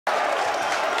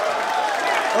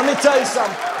Let me tell you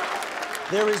something.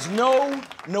 There is no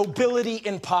nobility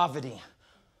in poverty.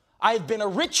 I have been a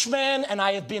rich man and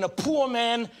I have been a poor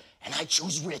man, and I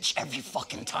choose rich every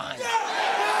fucking time.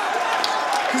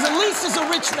 Because at least as a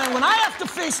rich man, when I have to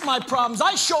face my problems,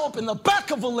 I show up in the back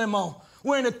of a limo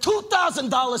wearing a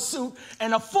 $2,000 suit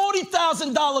and a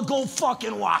 $40,000 gold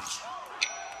fucking watch.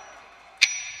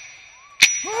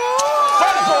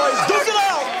 Fat boys, duke it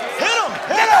out. Hit him.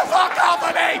 Get the fuck off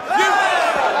of me!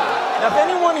 Now, if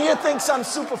anyone here thinks I'm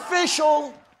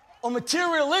superficial or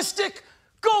materialistic,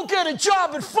 go get a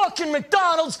job at fucking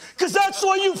McDonald's, because that's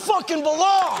where you fucking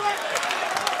belong.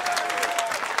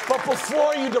 But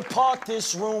before you depart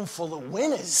this room full of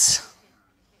winners,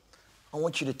 I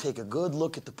want you to take a good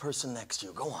look at the person next to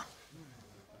you. Go on.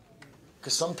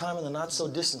 Because sometime in the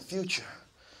not-so-distant future,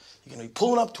 you're going to be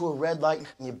pulling up to a red light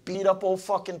and you beat up old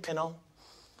fucking Pinot,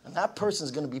 and that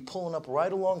person's going to be pulling up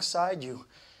right alongside you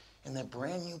in their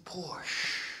brand new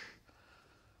Porsche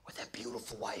with their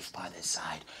beautiful wife by their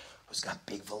side who's got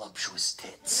big voluptuous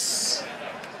tits.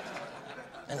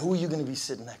 And who are you going to be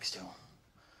sitting next to?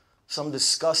 Some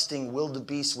disgusting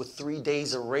wildebeest with 3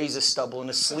 days of razor stubble and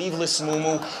a sleeveless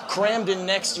muumuu crammed in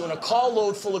next to you and a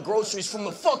carload full of groceries from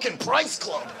the fucking Price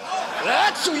Club.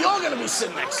 That's who you're going to be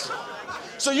sitting next to.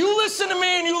 So you listen to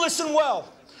me and you listen well.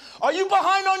 Are you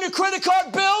behind on your credit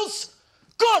card bills?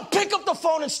 Good. Pick up the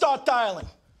phone and start dialing.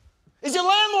 Is your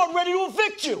landlord ready to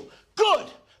evict you? Good.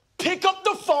 Pick up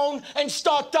the phone and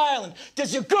start dialing.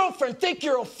 Does your girlfriend think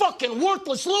you're a fucking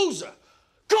worthless loser?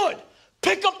 Good.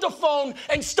 Pick up the phone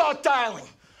and start dialing.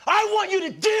 I want you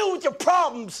to deal with your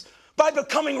problems by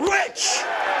becoming rich.